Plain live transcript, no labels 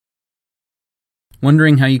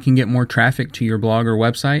Wondering how you can get more traffic to your blog or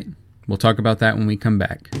website? We'll talk about that when we come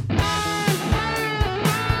back.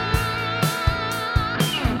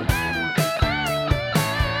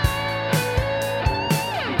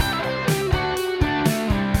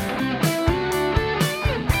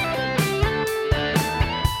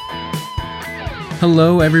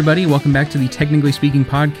 Hello, everybody. Welcome back to the Technically Speaking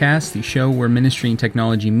podcast, the show where ministry and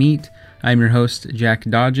technology meet. I'm your host, Jack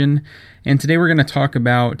Dodgen, and today we're going to talk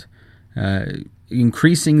about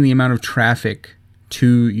increasing the amount of traffic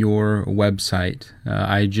to your website.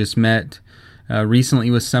 I just met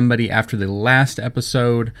recently with somebody after the last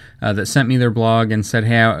episode that sent me their blog and said,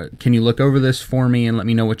 hey, can you look over this for me and let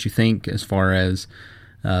me know what you think as far as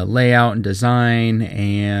layout and design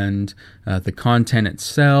and the content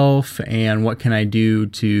itself, and what can I do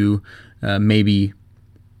to maybe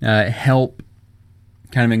help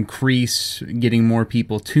kind of increase getting more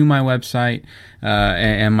people to my website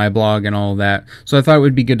and my blog and all of that. So I thought it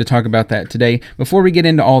would be good to talk about that today. Before we get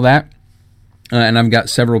into all that, and I've got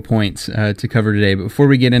several points to cover today, but before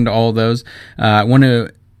we get into all those, I want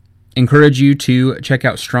to encourage you to check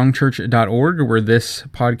out strongchurch.org, where this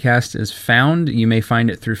podcast is found. You may find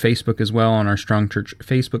it through Facebook as well on our Strong Church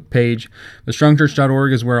Facebook page. But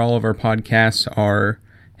strongchurch.org is where all of our podcasts are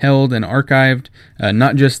held and archived.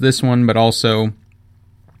 Not just this one, but also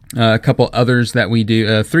a couple others that we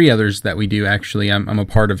do, 3 others that we do, actually. I'm a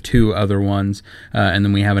part of 2 other ones, and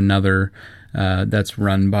then we have another that's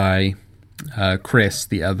run by Chris,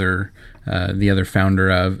 the other founder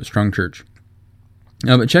of Strong Church.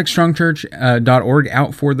 But check strongchurch.org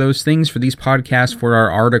out for those things, for these podcasts, for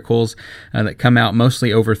our articles that come out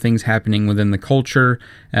mostly over things happening within the culture,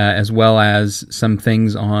 as well as some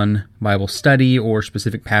things on Bible study or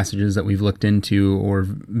specific passages that we've looked into, or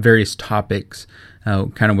various topics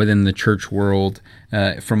kind of within the church world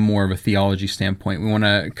from more of a theology standpoint. We want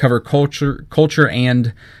to cover culture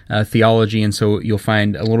and theology, and so you'll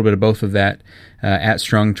find a little bit of both of that at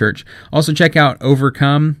Strong Church. Also check out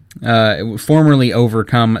Overcome. Formerly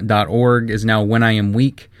overcome.org is now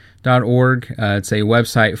whenIamweak.org. It's a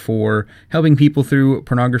website for helping people through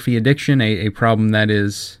pornography addiction, a problem that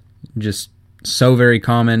is just so very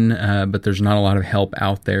common, but there's not a lot of help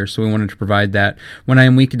out there. So we wanted to provide that.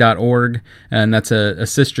 whenIamweak.org, and that's a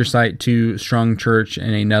sister site to Strong Church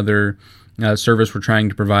and another service we're trying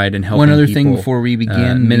to provide and help. One other thing before we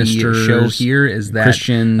begin the show here is that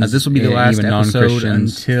Christians, this will be the last episode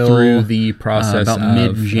until through the process about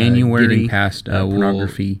mid-January, getting past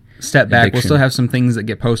pornography. Step back. Addiction. We'll still have some things that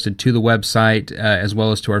get posted to the website as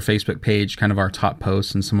well as to our Facebook page, kind of our top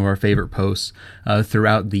posts and some of our favorite posts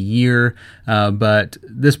throughout the year. But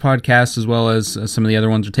this podcast, as well as some of the other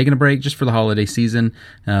ones, are taking a break just for the holiday season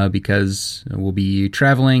because we'll be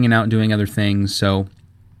traveling and out doing other things. So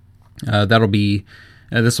that'll be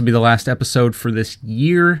this will be the last episode for this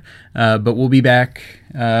year, but we'll be back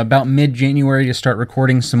about mid-January to start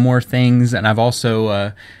recording some more things. And I've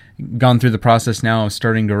also gone through the process now of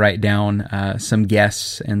starting to write down some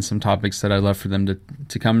guests and some topics that I'd love for them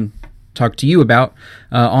to come talk to you about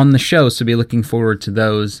on the show. So be looking forward to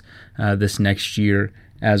those this next year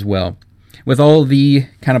as well. With all the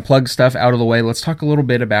kind of plug stuff out of the way, let's talk a little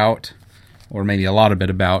bit about, or maybe a lot of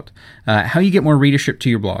bit about, how you get more readership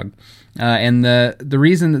to your blog. And the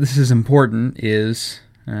reason that this is important is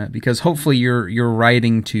because hopefully you're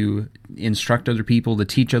writing to instruct other people, to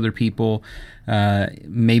teach other people,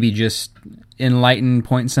 maybe just enlighten,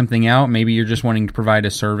 point something out. Maybe you're just wanting to provide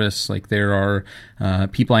a service. Like there are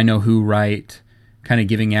people I know who write kind of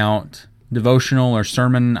giving out devotional or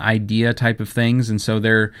sermon idea type of things, and so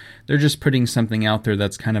they're just putting something out there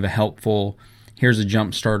that's kind of a helpful, here's a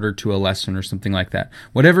jump starter to a lesson or something like that.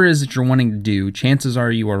 Whatever it is that you're wanting to do, chances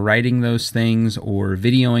are you are writing those things or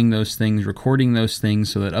videoing those things, recording those things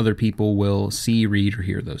so that other people will see, read, or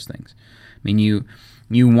hear those things. I mean, you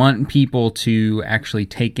want people to actually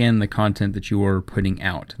take in the content that you are putting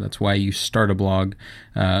out. That's why you start a blog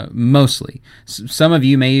mostly. Some of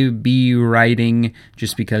you may be writing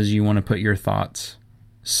just because you want to put your thoughts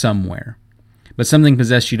somewhere, but something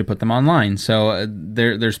possessed you to put them online. So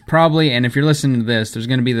there's probably, and if you're listening to this, there's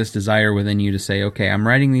going to be this desire within you to say, okay, I'm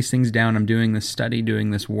writing these things down, I'm doing this study,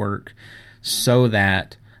 doing this work, so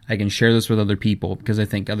that I can share this with other people, because I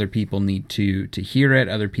think other people need to hear it,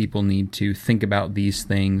 other people need to think about these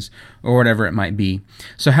things, or whatever it might be.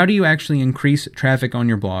 So how do you actually increase traffic on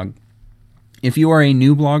your blog? If you are a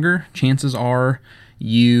new blogger, chances are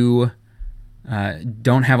you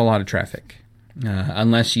don't have a lot of traffic.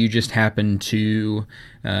 Unless you just happen to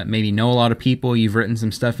maybe know a lot of people, you've written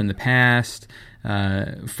some stuff in the past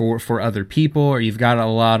for other people, or you've got a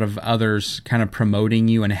lot of others kind of promoting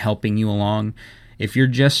you and helping you along. if you're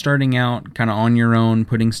just starting out kind of on your own,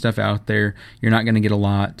 putting stuff out there, you're not going to get a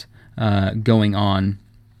lot going on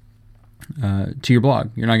to your blog.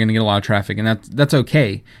 You're not going to get a lot of traffic, and that's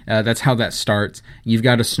okay. That's how that starts. You've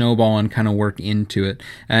got to snowball and kind of work into it.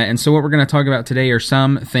 And so what we're going to talk about today are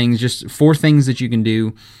some things, just 4 things that you can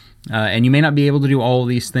do. And you may not be able to do all of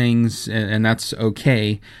these things, and that's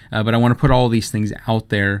okay. But I want to put all of these things out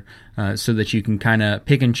there so that you can kind of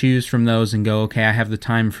pick and choose from those and go, okay, I have the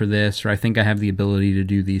time for this, or I think I have the ability to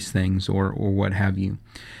do these things, or what have you.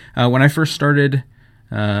 When I first started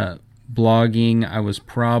blogging, I was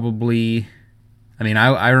probably,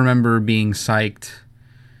 I remember being psyched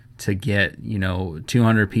to get,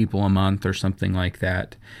 200 people a month or something like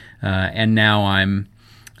that. And now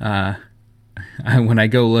when I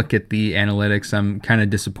go look at the analytics, I'm kind of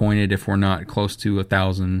disappointed if we're not close to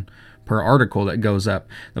 1,000 per article that goes up.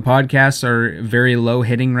 The podcasts are very low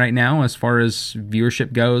hitting right now as far as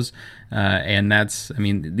viewership goes. And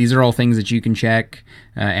these are all things that you can check.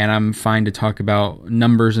 And I'm fine to talk about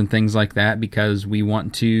numbers and things like that because we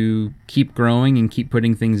want to keep growing and keep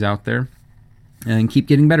putting things out there and keep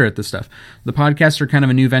getting better at this stuff. The podcasts are kind of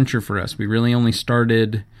a new venture for us. We really only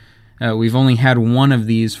started... we've only had one of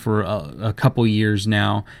these for a couple years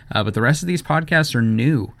now, but the rest of these podcasts are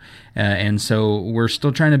new. And so we're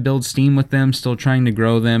still trying to build steam with them, still trying to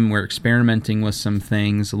grow them. We're experimenting with some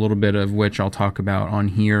things, a little bit of which I'll talk about on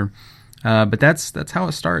here. But that's how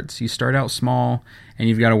it starts. You start out small, and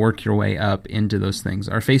you've got to work your way up into those things.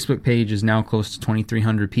 Our Facebook page is now close to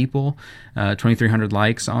 2,300 people, 2,300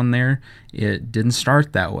 likes on there. It didn't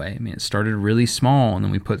start that way. It started really small, and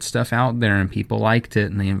then we put stuff out there, and people liked it,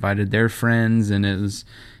 and they invited their friends, and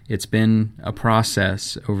it's been a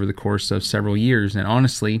process over the course of several years. And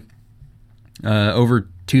honestly, over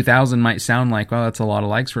 2,000 might sound like, well, that's a lot of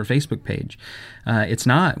likes for a Facebook page. It's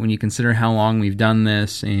not when you consider how long we've done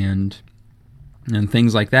this and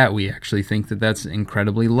things like that. We actually think that that's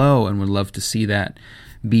incredibly low and would love to see that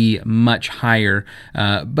be much higher.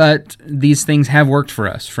 But these things have worked for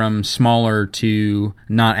us. From smaller to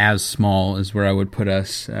not as small is where I would put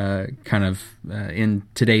us in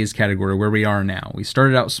today's category where we are now. We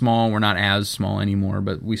started out small. We're not as small anymore,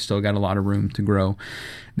 but we still got a lot of room to grow.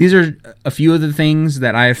 These are a few of the things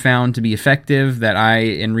that I have found to be effective that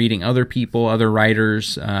in reading other people, other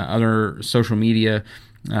writers, other social media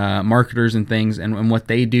marketers and things, and what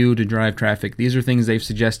they do to drive traffic. These are things they've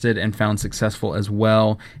suggested and found successful as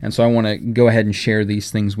well, and so I want to go ahead and share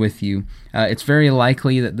these things with you. It's very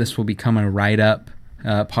likely that this will become a write-up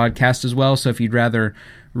podcast as well, so if you'd rather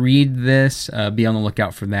read this, be on the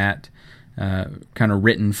lookout for that kind of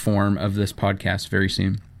written form of this podcast very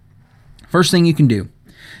soon. First thing you can do,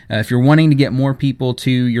 if you're wanting to get more people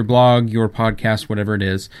to your blog, your podcast, whatever it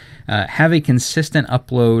is, have a consistent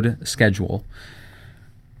upload schedule.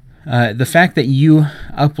 The fact that you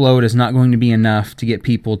upload is not going to be enough to get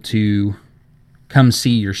people to come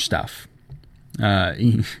see your stuff.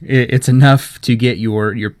 It's enough to get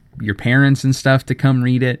your parents and stuff to come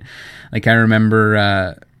read it. Like I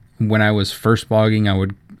remember when I was first blogging,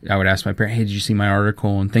 I would ask my parents, hey, did you see my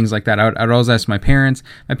article? And things like that. I'd always ask my parents.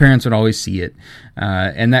 My parents would always see it,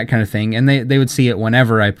 and that kind of thing. And they would see it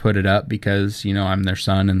whenever I put it up because, I'm their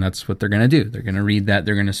son, and that's what they're going to do. They're going to read that.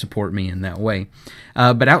 They're going to support me in that way.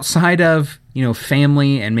 But outside of,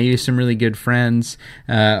 family and maybe some really good friends,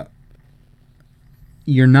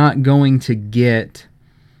 you're not going to get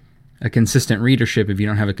a consistent readership if you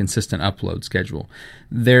don't have a consistent upload schedule.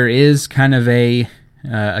 There is kind of a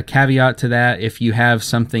caveat to that. If you have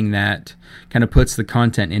something that kind of puts the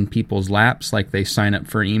content in people's laps, like they sign up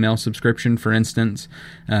for an email subscription, for instance,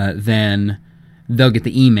 then they'll get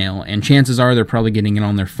the email, and chances are they're probably getting it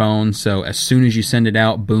on their phone. So as soon as you send it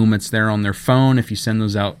out, boom, it's there on their phone. If you send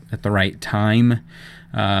those out at the right time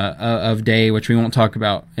of day, which we won't talk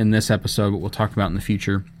about in this episode, but we'll talk about in the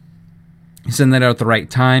future. You send that out at the right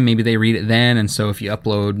time, maybe they read it then, and so if you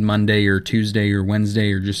upload Monday or Tuesday or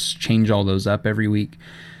Wednesday or just change all those up every week,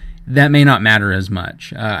 that may not matter as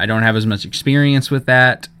much. I don't have as much experience with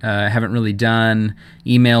that. I haven't really done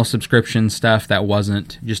email subscription stuff. That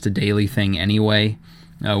wasn't just a daily thing anyway,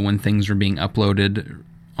 when things were being uploaded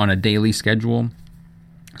on a daily schedule.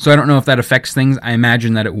 So I don't know if that affects things. I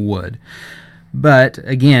imagine that it would. But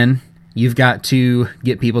again, you've got to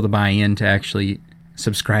get people to buy into actually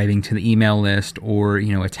subscribing to the email list or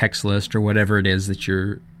a text list or whatever it is that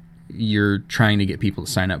you're trying to get people to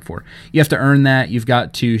sign up for. You have to earn that. You've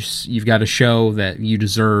got to show that you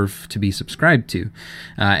deserve to be subscribed to,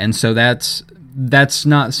 and so that's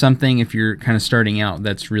not something, if you're kind of starting out,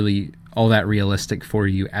 that's really all that realistic for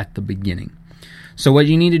you at the beginning. So what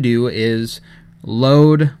you need to do is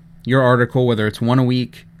load your article, whether it's one a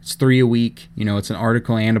week, it's 3 a week, it's an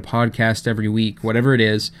article and a podcast every week, whatever it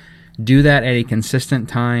is, do that at a consistent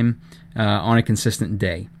time on a consistent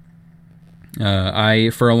day. I,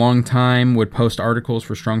 for a long time, would post articles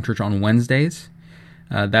for Strong Church on Wednesdays.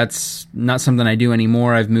 That's not something I do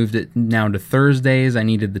anymore. I've moved it now to Thursdays. I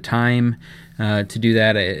needed the time to do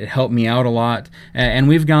that. It helped me out a lot. And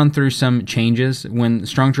we've gone through some changes. When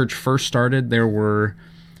Strong Church first started, there were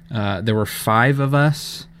 5 of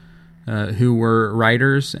us who were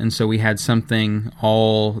writers, and so we had something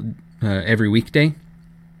all every weekday.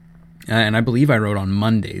 And I believe I wrote on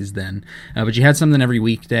Mondays then. But you had something every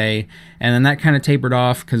weekday, and then that kind of tapered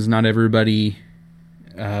off because not everybody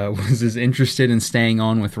was as interested in staying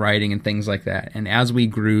on with writing and things like that. And as we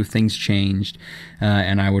grew, things changed,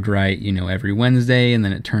 and I would write, every Wednesday, and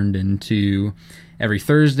then it turned into every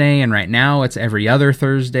Thursday, and right now it's every other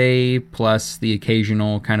Thursday, plus the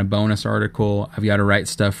occasional kind of bonus article. I've got to write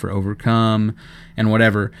stuff for Overcome and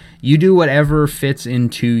whatever. You do whatever fits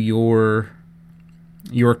into your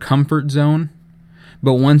comfort zone,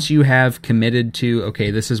 but once you have committed to,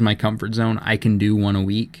 okay, this is my comfort zone, I can do one a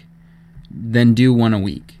week, then do one a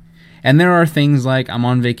week. And there are things like I'm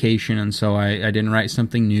on vacation, and so I didn't write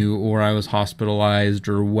something new, or I was hospitalized,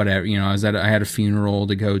 or whatever. I had a funeral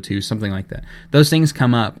to go to, something like that. Those things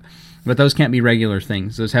come up, but those can't be regular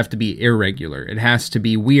things. Those have to be irregular. It has to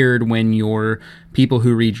be weird when your people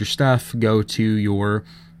who read your stuff go to your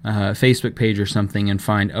Facebook page or something and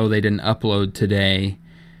find, oh, they didn't upload today.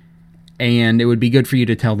 And it would be good for you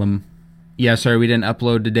to tell them, yeah, sorry, we didn't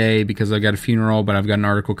upload today because I've got a funeral, but I've got an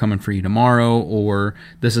article coming for you tomorrow, or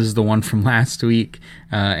this is the one from last week,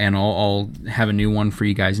 and I'll have a new one for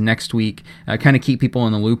you guys next week. Kind of keep people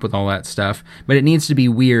in the loop with all that stuff. But it needs to be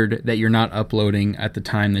weird that you're not uploading at the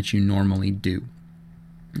time that you normally do.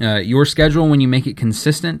 Your schedule, when you make it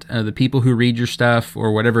consistent, the people who read your stuff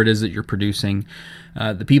or whatever it is that you're producing,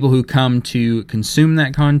 the people who come to consume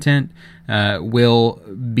that content will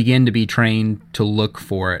begin to be trained to look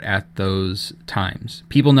for it at those times.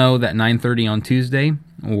 People know that 9:30 on Tuesday,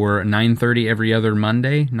 or 9:30 every other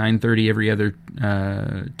Monday, 9:30 every other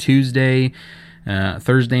Tuesday,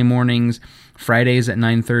 Thursday mornings, Fridays at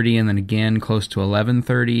 9:30, and then again close to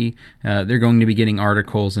 11:30. They're going to be getting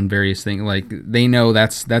articles and various things. Like, they know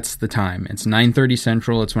that's the time. It's 9:30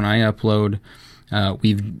 Central. It's when I upload.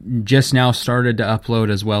 We've just now started to upload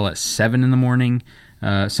as well at 7 in the morning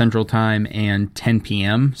Central Time and 10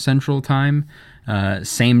 p.m. Central Time.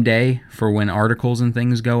 Same day for when articles and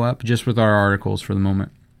things go up, just with our articles for the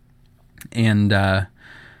moment. And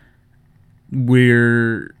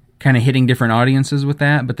we're kind of hitting different audiences with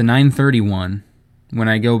that, but the 9:31, when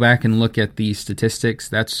I go back and look at the statistics,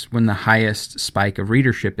 that's when the highest spike of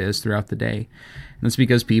readership is throughout the day. And that's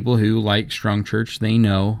because people who like Strong Church, they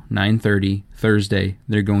know 9:30 Thursday,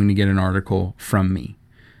 they're going to get an article from me.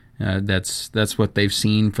 That's what they've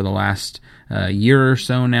seen for the last year or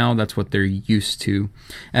so now. That's what they're used to.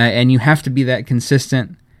 And you have to be that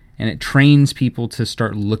consistent, and it trains people to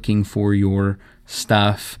start looking for your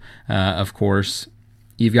stuff. Of course,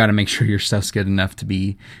 you've got to make sure your stuff's good enough to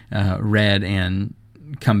be read and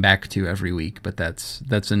come back to every week, but that's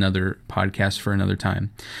another podcast for another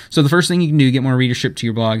time. So the first thing you can do, get more readership to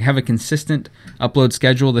your blog, have a consistent upload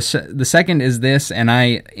schedule. The second is this, and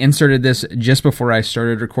I inserted this just before I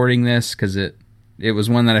started recording this because it was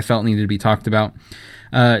one that I felt needed to be talked about.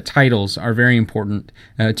 Titles are very important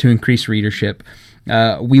to increase readership.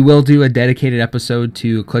 We will do a dedicated episode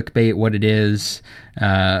to clickbait, what it is,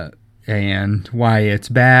 and why it's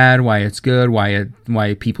bad, why it's good,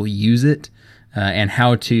 why people use it. And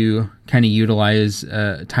how to kind of utilize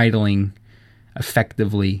titling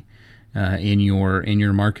effectively in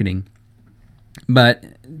your marketing. But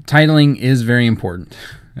titling is very important.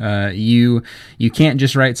 You can't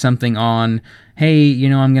just write something on, hey,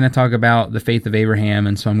 I'm going to talk about the faith of Abraham,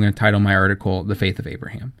 and so I'm going to title my article "The Faith of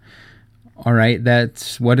Abraham." All right,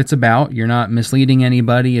 that's what it's about. You're not misleading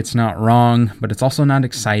anybody. It's not wrong, but it's also not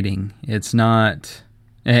exciting. It's not.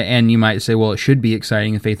 And you might say, well, it should be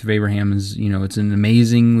exciting. The faith of Abraham is, it's an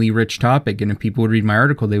amazingly rich topic, and if people would read my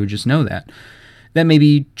article, they would just know that. That may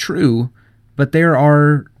be true, but there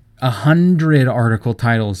are 100 article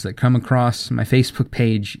titles that come across my Facebook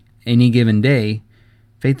page any given day.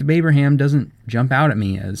 Faith of Abraham doesn't jump out at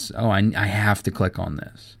me as, oh, I have to click on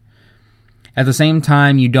this. At the same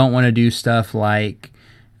time, you don't want to do stuff like,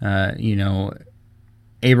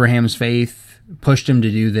 Abraham's faith pushed him to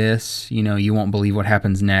do this. You won't believe what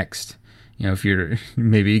happens next. If you're,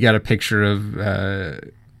 maybe you got a picture of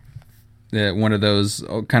one of those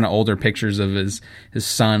kind of older pictures of his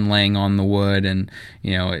son laying on the wood, and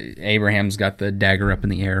Abraham's got the dagger up in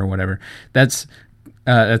the air or whatever. That's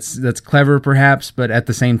That's clever, perhaps, but at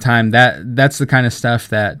the same time, that's the kind of stuff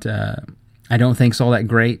that I don't think is all that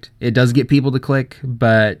great. It does get people to click,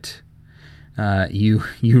 but you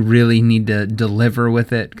really need to deliver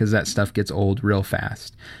with it, because that stuff gets old real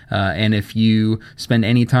fast. And if you spend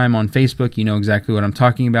any time on Facebook, you know exactly what I'm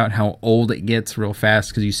talking about, how old it gets real fast,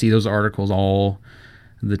 because you see those articles all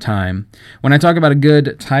the time. When I talk about a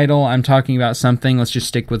good title, I'm talking about something, let's just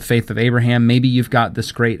stick with Faith of Abraham. Maybe you've got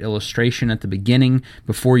this great illustration at the beginning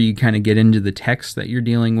before you kind of get into the text that you're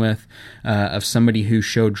dealing with, of somebody who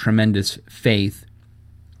showed tremendous faith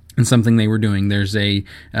in something they were doing. There's a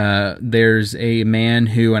man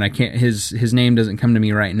who, and I can't, his name doesn't come to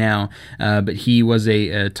me right now, but he was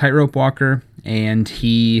a tightrope walker, and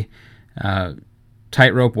he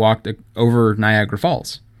tightrope walked over Niagara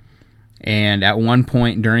Falls. And at one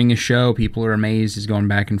point during his show, people are amazed. He's going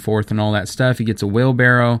back and forth and all that stuff. He gets a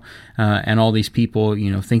wheelbarrow, and all these people,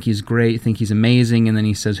 think he's great, think he's amazing. And then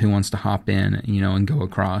he says, "Who wants to hop in, and go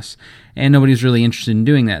across?" And nobody's really interested in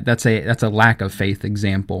doing that. That's a lack of faith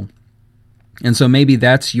example. And so maybe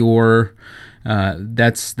that's your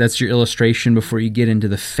illustration before you get into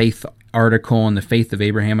the faith article and the faith of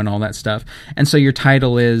Abraham and all that stuff. And so your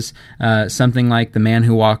title is something like "The Man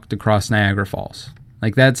Who Walked Across Niagara Falls."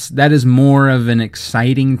 Like that is more of an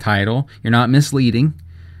exciting title. You're not misleading.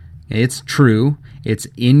 It's true. It's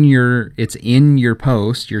in your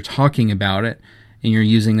post. You're talking about it, and you're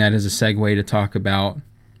using that as a segue to talk about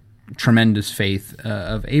tremendous faith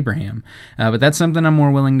of Abraham. But that's something I'm more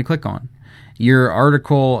willing to click on. Your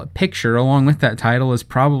article picture along with that title is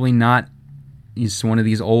probably not one of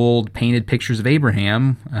these old painted pictures of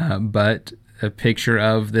Abraham, but a picture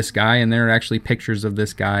of this guy, and there are actually pictures of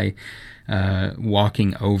this guy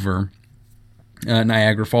walking over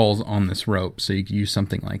Niagara Falls on this rope, so you could use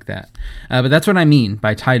something like that. But that's what I mean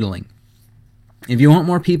by titling. If you want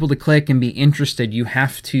more people to click and be interested, you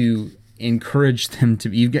have to encourage them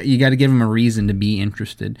to. You got to give them a reason to be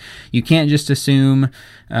interested. You can't just assume,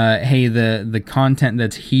 hey, the content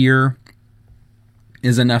that's here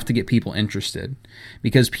is enough to get people interested,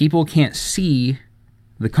 because people can't see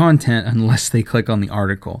the content unless they click on the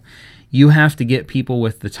article. You have to get people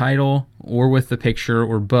with the title or with the picture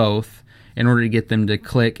or both in order to get them to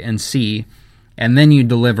click and see, and then you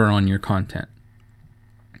deliver on your content.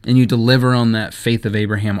 And you deliver on that Faith of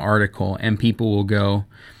Abraham article, and people will go,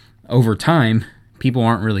 over time, people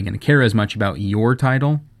aren't really going to care as much about your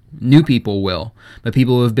title. New people will, but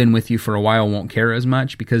people who have been with you for a while won't care as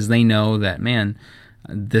much, because they know that, man,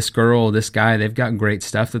 this girl, this guy, they've got great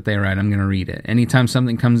stuff that they write. I'm going to read it. Anytime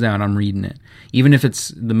something comes out, I'm reading it. Even if it's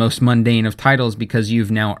the most mundane of titles, because you've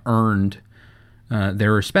now earned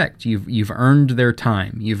their respect. You've earned their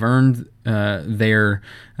time. You've earned their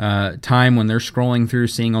time when they're scrolling through,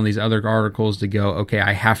 seeing all these other articles, to go, okay,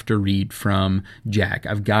 I have to read from Jack.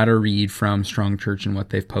 I've got to read from Strong Church and what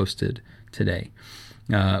they've posted today.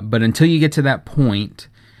 But until you get to that point,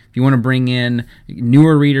 if you want to bring in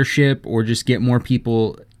newer readership or just get more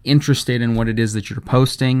people interested in what it is that you're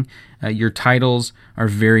posting, your titles are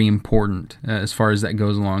very important as far as that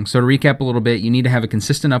goes along. So to recap a little bit, you need to have a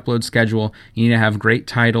consistent upload schedule. You need to have great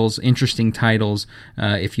titles, interesting titles,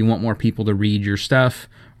 if you want more people to read your stuff,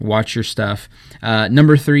 watch your stuff.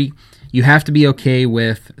 Number 3, you have to be okay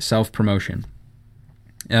with self-promotion.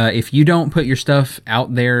 If you don't put your stuff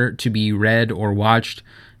out there to be read or watched,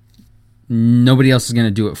 nobody else is going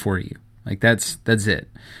to do it for you. Like that's it.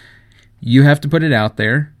 You have to put it out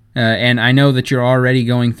there. And I know that you're already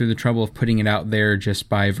going through the trouble of putting it out there just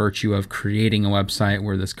by virtue of creating a website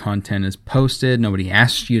where this content is posted. Nobody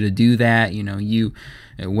asked you to do that.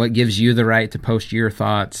 What gives you the right to post your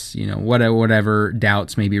thoughts? Whatever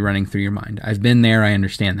doubts may be running through your mind. I've been there. I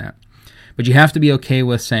understand that. But you have to be okay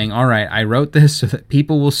with saying, all right, I wrote this so that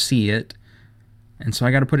people will see it, and so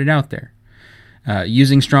I got to put it out there.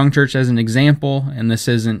 Using Strong Church as an example, and this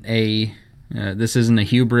isn't a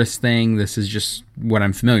hubris thing. This is just what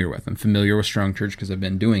I'm familiar with. I'm familiar with Strong Church because I've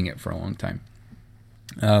been doing it for a long time.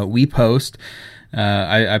 We post.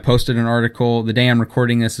 I posted an article the day I'm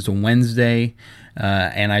recording this. It's a Wednesday,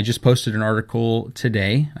 and I just posted an article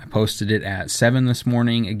today. I posted it at 7 this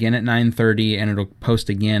morning, again at 9:30, and it'll post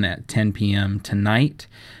again at 10 p.m. tonight.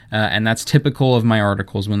 And that's typical of my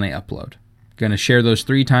articles when they upload. Going to share those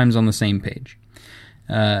 3 times on the same page.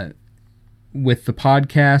 With the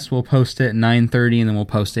podcast, we'll post it at 9:30, and then we'll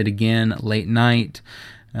post it again late night.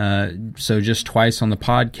 So just twice on the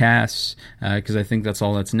podcasts, because I think that's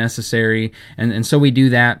all that's necessary. And so we do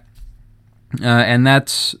that, and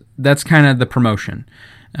that's kind of the promotion.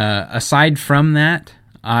 Aside from that,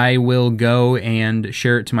 I will go and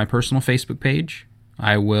share it to my personal Facebook page.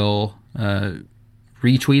 I will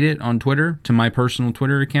retweet it on Twitter to my personal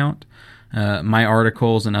Twitter account, my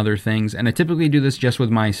articles and other things. And I typically do this just with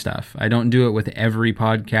my stuff. I don't do it with every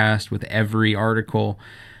podcast, with every article,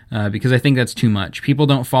 because I think that's too much. People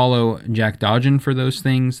don't follow Jack Dodgen for those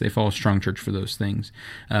things. They follow Strong Church for those things.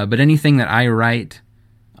 But anything that I write,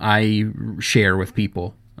 I share with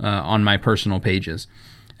people on my personal pages.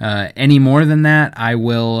 Any more than that, I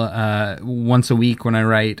will, once a week when I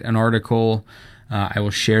write an article, I will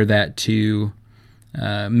share that to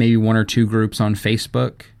maybe 1 or 2 groups on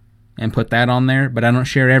Facebook and put that on there. But I don't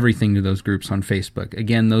share everything to those groups on Facebook.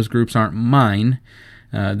 Again, those groups aren't mine.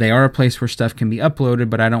 They are a place where stuff can be uploaded,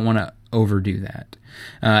 but I don't want to overdo that.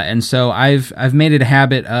 And so I've made it a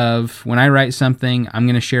habit of, when I write something, I'm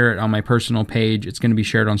going to share it on my personal page. It's going to be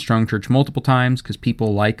shared on Strong Church multiple times because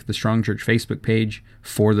people like the Strong Church Facebook page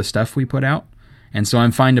for the stuff we put out. And so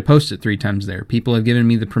I'm fine to post it 3 times there. People have given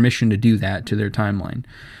me the permission to do that to their timeline.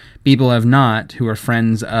 People have not, who are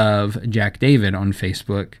friends of Jack David on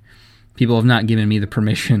Facebook, people have not given me the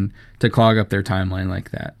permission to clog up their timeline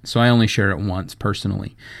like that. So I only share it once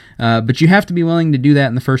personally. But you have to be willing to do that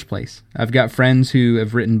in the first place. I've got friends who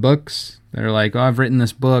have written books. They're like, oh, I've written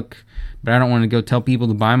this book, but I don't want to go tell people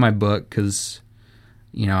to buy my book because,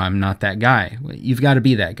 I'm not that guy. You've got to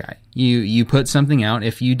be that guy. You put something out.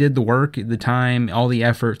 If you did the work, the time, all the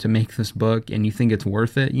effort to make this book and you think it's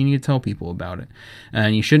worth it, you need to tell people about it.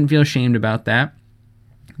 And you shouldn't feel ashamed about that.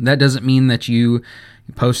 That doesn't mean that you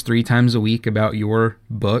post 3 times a week about your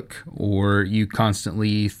book, or you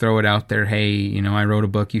constantly throw it out there, hey, I wrote a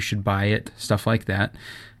book, you should buy it, stuff like that.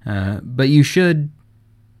 But you should,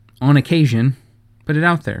 on occasion, put it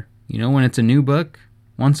out there. When it's a new book,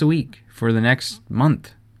 once a week for the next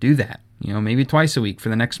month, do that. Maybe twice a week for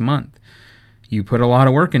the next month. You put a lot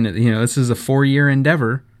of work into it. This is a 4-year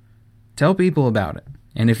endeavor. Tell people about it.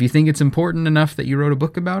 And if you think it's important enough that you wrote a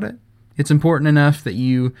book about it, it's important enough that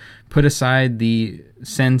you put aside the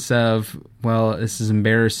sense of, well, this is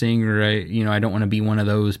embarrassing, or I don't want to be one of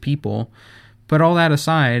those people. Put all that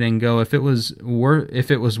aside and go, if it was worth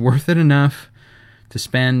it enough to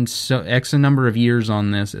spend X a number of years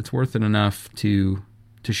on this, it's worth it enough to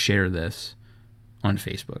share this on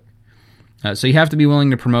Facebook. So you have to be willing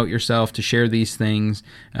to promote yourself, to share these things.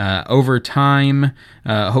 Over time,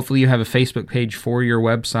 hopefully you have a Facebook page for your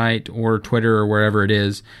website or Twitter or wherever it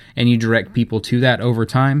is, and you direct people to that over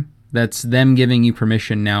time. That's them giving you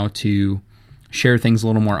permission now to share things a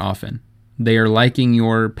little more often. They are liking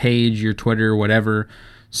your page, your Twitter, whatever,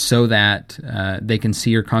 so that they can see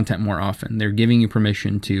your content more often. They're giving you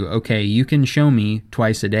permission to, okay, you can show me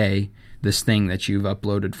twice a day this thing that you've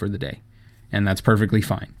uploaded for the day. And that's perfectly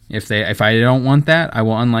fine. If I don't want that, I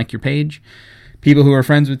will unlike your page. People who are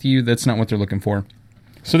friends with you, that's not what they're looking for.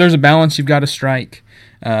 So there's a balance you've got to strike,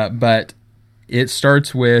 but it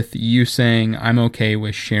starts with you saying, I'm okay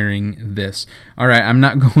with sharing this. All right, I'm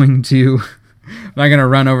not going to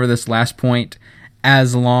run over this last point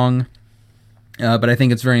as long, but I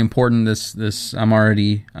think it's very important. I'm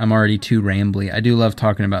already too rambly. I do love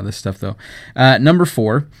talking about this stuff though. Number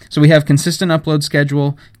 4. So we have consistent upload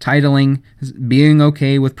schedule, titling, being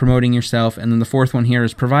okay with promoting yourself, and then the 4th one here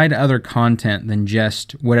is provide other content than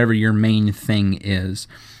just whatever your main thing is.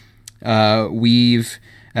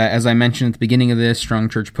 As I mentioned at the beginning of this, Strong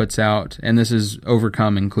Church puts out, and this is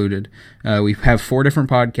Overcome included. We have 4 different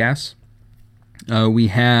podcasts. We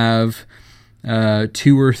have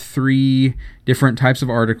 2 or 3 different types of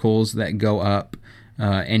articles that go up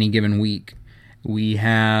any given week. We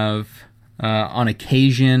have, on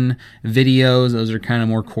occasion, videos. Those are kind of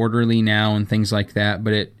more quarterly now and things like that,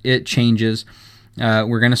 but it changes.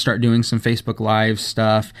 We're going to start doing some Facebook Live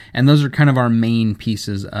stuff, and those are kind of our main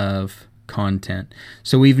pieces of content.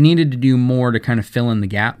 So we've needed to do more to kind of fill in the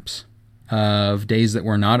gaps of days that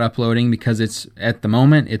we're not uploading, because at the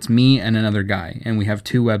moment it's me and another guy, and we have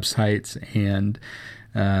 2 websites and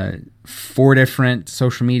 4 different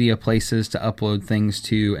social media places to upload things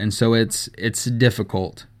to, and so it's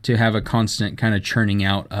difficult to have a constant kind of churning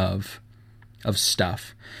out of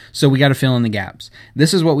stuff. So we got to fill in the gaps.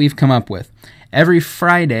 This is what we've come up with. Every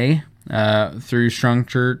Friday through Strong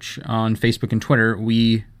Church on Facebook and Twitter,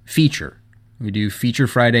 we feature. We do Feature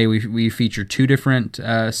Friday. We feature 2 different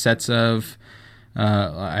sets of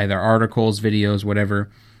either articles, videos,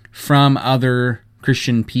 whatever, from other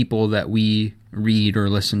Christian people that we read or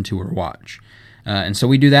listen to or watch. And so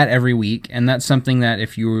we do that every week, and that's something that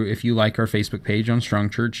if you like our Facebook page on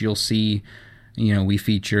Strong Church, you'll see, we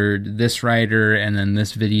featured this writer and then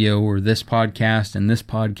this video or this podcast and this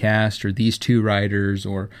podcast or these 2 writers,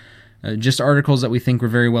 or just articles that we think were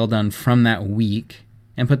very well done from that week,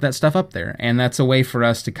 and put that stuff up there. And that's a way for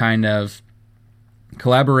us to kind of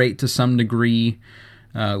collaborate to some degree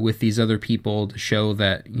with these other people to show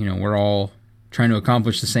that, we're all trying to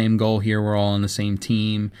accomplish the same goal here. We're all on the same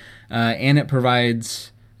team. And it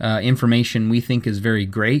provides information we think is very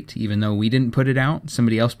great, even though we didn't put it out.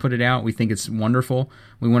 Somebody else put it out. We think it's wonderful.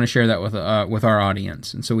 We want to share that with our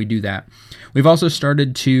audience, and so we do that. We've also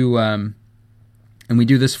started to, and we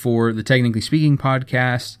do this for the Technically Speaking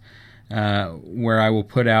podcast, where I will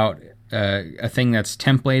put out a thing that's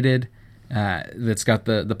templated, that's got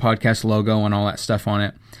the podcast logo and all that stuff on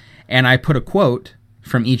it, and I put a quote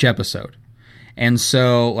from each episode. And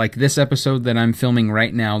so, like this episode that I'm filming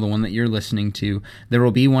right now, the one that you're listening to, there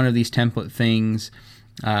will be one of these template things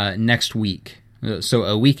next week. So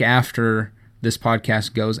a week after this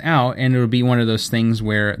podcast goes out, and it'll be one of those things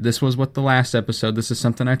where this was what the last episode, this is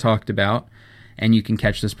something I talked about, and you can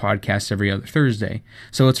catch this podcast every other Thursday.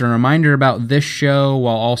 So it's a reminder about this show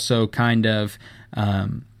while also kind of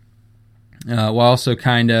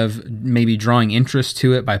maybe drawing interest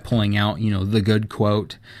to it by pulling out, the good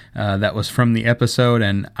quote that was from the episode.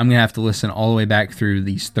 And I'm going to have to listen all the way back through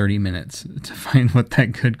these 30 minutes to find what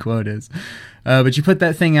that good quote is. But you put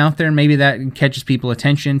that thing out there, maybe that catches people's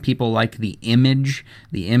attention. People like the image.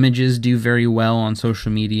 The images do very well on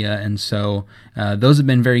social media. And so those have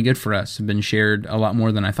been very good for us, have been shared a lot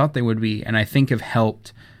more than I thought they would be. And I think have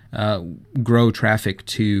helped grow traffic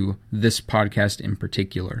to this podcast in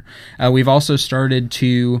particular. We've also started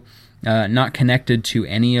to not connected to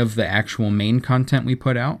any of the actual main content we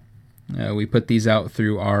put out. We put these out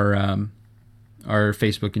through our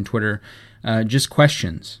Facebook and Twitter, just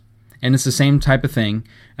questions. And it's the same type of thing.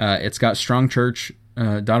 It's got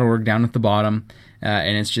strongchurch.org down at the bottom,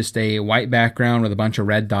 and it's just a white background with a bunch of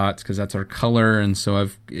red dots because that's our color. And so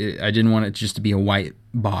I didn't want it just to be a white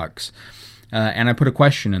box. And I put a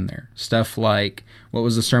question in there. Stuff like, what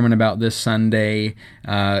was the sermon about this Sunday?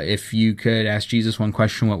 If you could ask Jesus one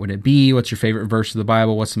question, what would it be? What's your favorite verse of the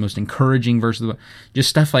Bible? What's the most encouraging verse of the Bible? Just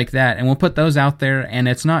stuff like that. And we'll put those out there, and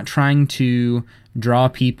it's not trying to draw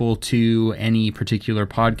people to any particular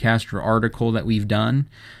podcast or article that we've done.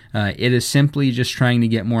 It is simply just trying to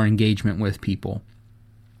get more engagement with people.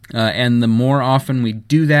 And the more often we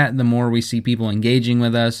do that, the more we see people engaging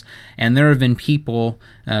with us. And there have been people,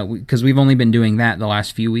 because we've only been doing that the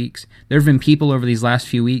last few weeks, there have been people over these last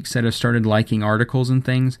few weeks that have started liking articles and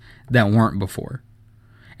things that weren't before.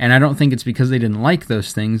 And I don't think it's because they didn't like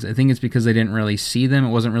those things. I think it's because they didn't really see them. It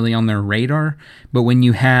wasn't really on their radar. But when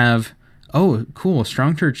you have, oh, cool,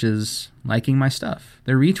 Strong Church is liking my stuff.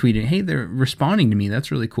 They're retweeting. Hey, they're responding to me.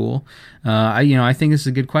 That's really cool. I think this is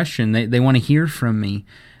a good question. They want to hear from me.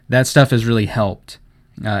 That stuff has really helped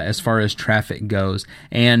as far as traffic goes.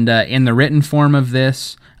 And in the written form of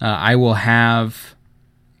this, I will have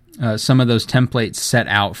some of those templates set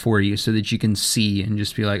out for you so that you can see and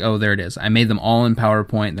just be like, oh, there it is. I made them all in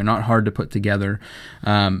PowerPoint. They're not hard to put together.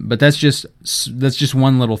 But that's just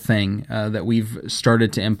one little thing that we've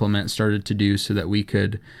started to implement, started to do so that we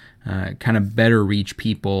could kind of better reach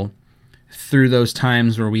people through those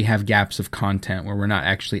times where we have gaps of content, where we're not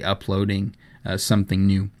actually uploading something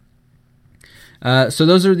new. So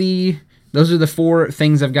those are the 4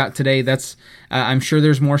 things I've got today. That's I'm sure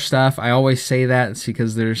there's more stuff. I always say that. It's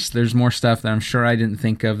because there's more stuff that I'm sure I didn't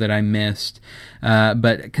think of that I missed.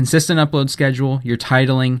 But consistent upload schedule, your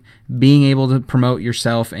titling, being able to promote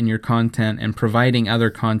yourself and your content, and providing other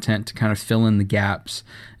content to kind of fill in the gaps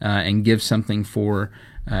and give something for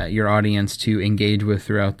your audience to engage with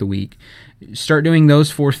throughout the week. Start doing those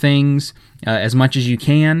 4 things as much as you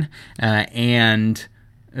can, and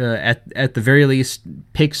at the very least,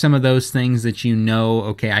 pick some of those things that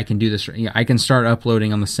okay, I can do this. I can start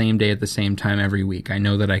uploading on the same day at the same time every week. I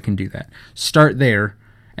know that I can do that. Start there,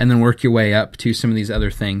 and then work your way up to some of these other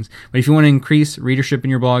things. But if you want to increase readership in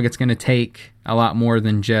your blog, it's going to take a lot more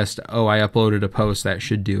than just, I uploaded a post, that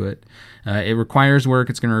should do it. It requires work.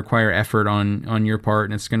 It's going to require effort on your part,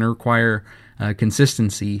 and it's going to require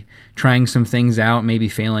consistency, trying some things out, maybe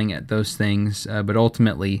failing at those things, but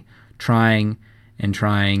ultimately trying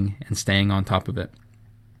and staying on top of it.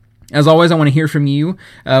 As always, I want to hear from you.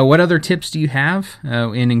 What other tips do you have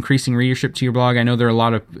in increasing readership to your blog? I know there are a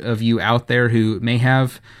lot of you out there who may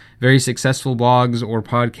have very successful blogs or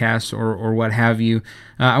podcasts or what have you.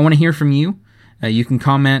 I want to hear from you. You can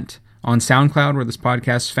comment on SoundCloud, where this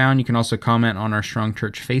podcast is found. You can also comment on our Strong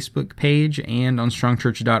Church Facebook page and on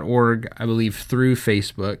strongchurch.org, I believe, through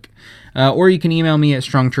Facebook. Or you can email me at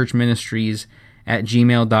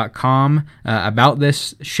strongchurchministries@gmail.com about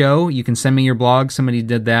this show. You can send me your blog. Somebody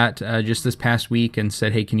did that just this past week and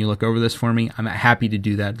said, hey, can you look over this for me? I'm happy to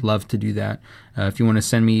do that. Love to do that. If you want to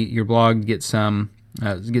send me your blog, get some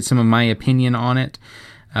of my opinion on it.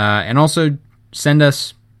 And also send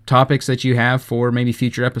us topics that you have for maybe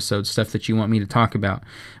future episodes, stuff that you want me to talk about.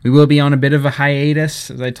 We will be on a bit of a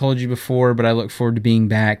hiatus, as I told you before, but I look forward to being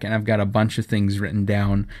back, and I've got a bunch of things written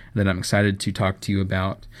down that I'm excited to talk to you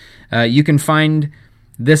about. You can find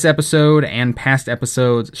this episode and past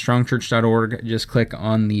episodes, strongchurch.org. Just click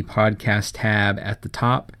on the podcast tab at the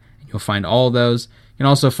top. You'll find all of those. You can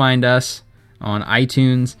also find us on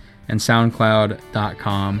iTunes and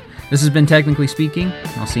SoundCloud.com. This has been Technically Speaking.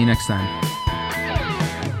 I'll see you next time.